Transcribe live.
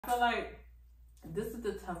feel like this is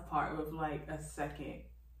the tough part with like a second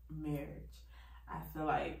marriage. I feel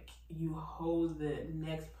like you hold the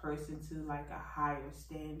next person to like a higher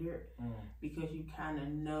standard because you kind of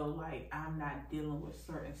know like I'm not dealing with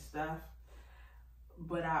certain stuff.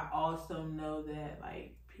 But I also know that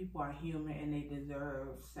like people are human and they deserve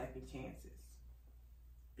second chances.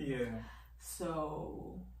 Yeah.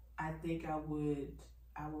 So I think I would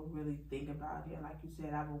really think about it. Like you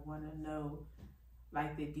said, I would want to know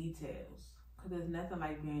like the details. Because there's nothing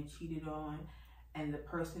like being cheated on and the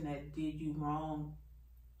person that did you wrong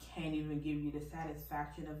can't even give you the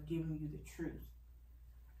satisfaction of giving you the truth.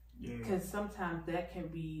 Yeah. Because sometimes that can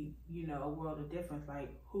be, you know, a world of difference.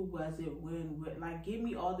 Like, who was it, when, like, give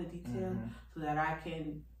me all the details so that I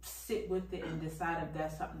can sit with it and decide if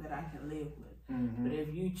that's something that I can live with. But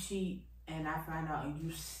if you cheat and I find out and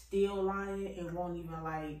you still lying, it won't even,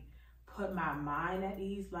 like, put my mind at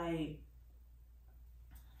ease. Like,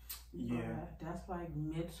 yeah, that's like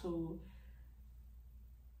mental,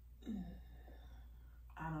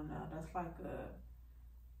 I don't know, that's like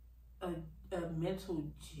a mental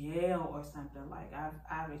jail or something. Like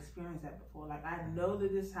I've experienced that before. Like I know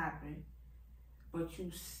that this happened, but you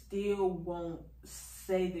still won't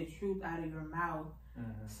say the truth out of your mouth.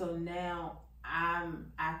 So now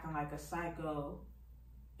I'm acting like a psycho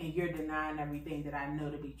and you're denying everything that I know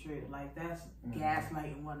to be true. Like that's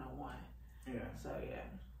gaslighting 101. Yeah. So yeah.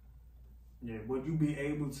 Yeah. Would you be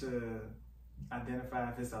able to identify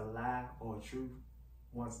if it's a lie or a truth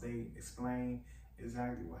once they explain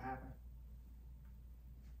exactly what happened?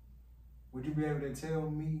 Would you be able to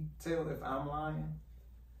tell if I'm lying?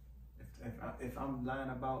 If I'm lying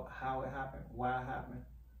about how it happened, why it happened?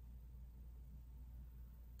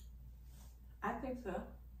 I think so.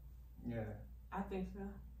 Yeah. I think so.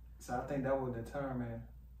 So I think that will determine,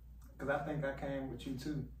 because I think I came with you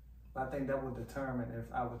too, but I think that will determine if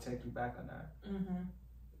I would take you back or not.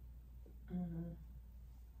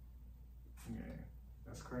 Yeah,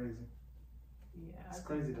 that's crazy. Yeah, it's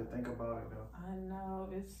crazy to think about it though. I know,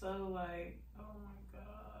 it's so like, oh my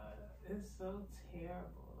God, it's so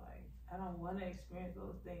terrible. Like, I don't want to experience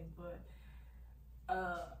those things, but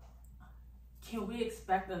can we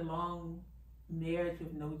expect a long marriage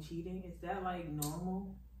with no cheating? Is that like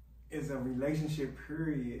normal? Is a relationship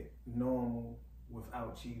period normal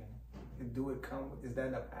without cheating? Is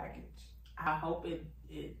that a package? I hope it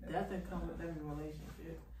doesn't come with every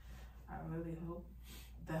relationship. I really hope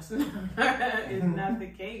that's not the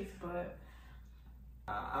case, but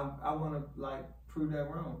I want to like prove that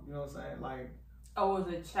wrong. You know what I'm saying? Like, oh,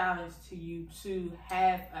 it's a challenge to you to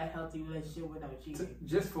have a healthy relationship without cheating.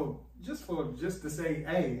 Just to say,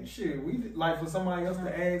 hey, shit, we like for somebody else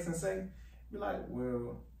to ask and say, be like,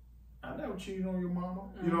 well, I never cheated on your mama.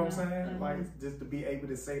 You know what I'm saying? Like, just to be able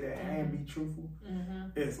to say that and be truthful,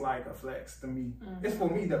 it's like a flex to me. It's for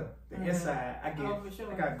me though. The inside, I got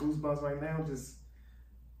goosebumps right now.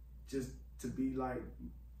 Just to be like,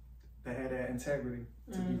 to have that integrity,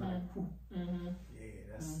 to be like,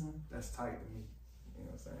 yeah, that's tight to me. You know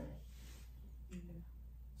what I'm saying? Yeah.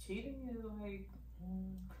 Cheating is like,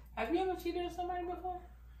 have you ever cheated on somebody before?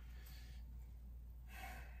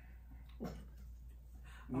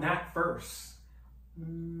 Not first.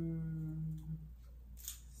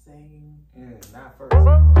 Same. Yeah, not first.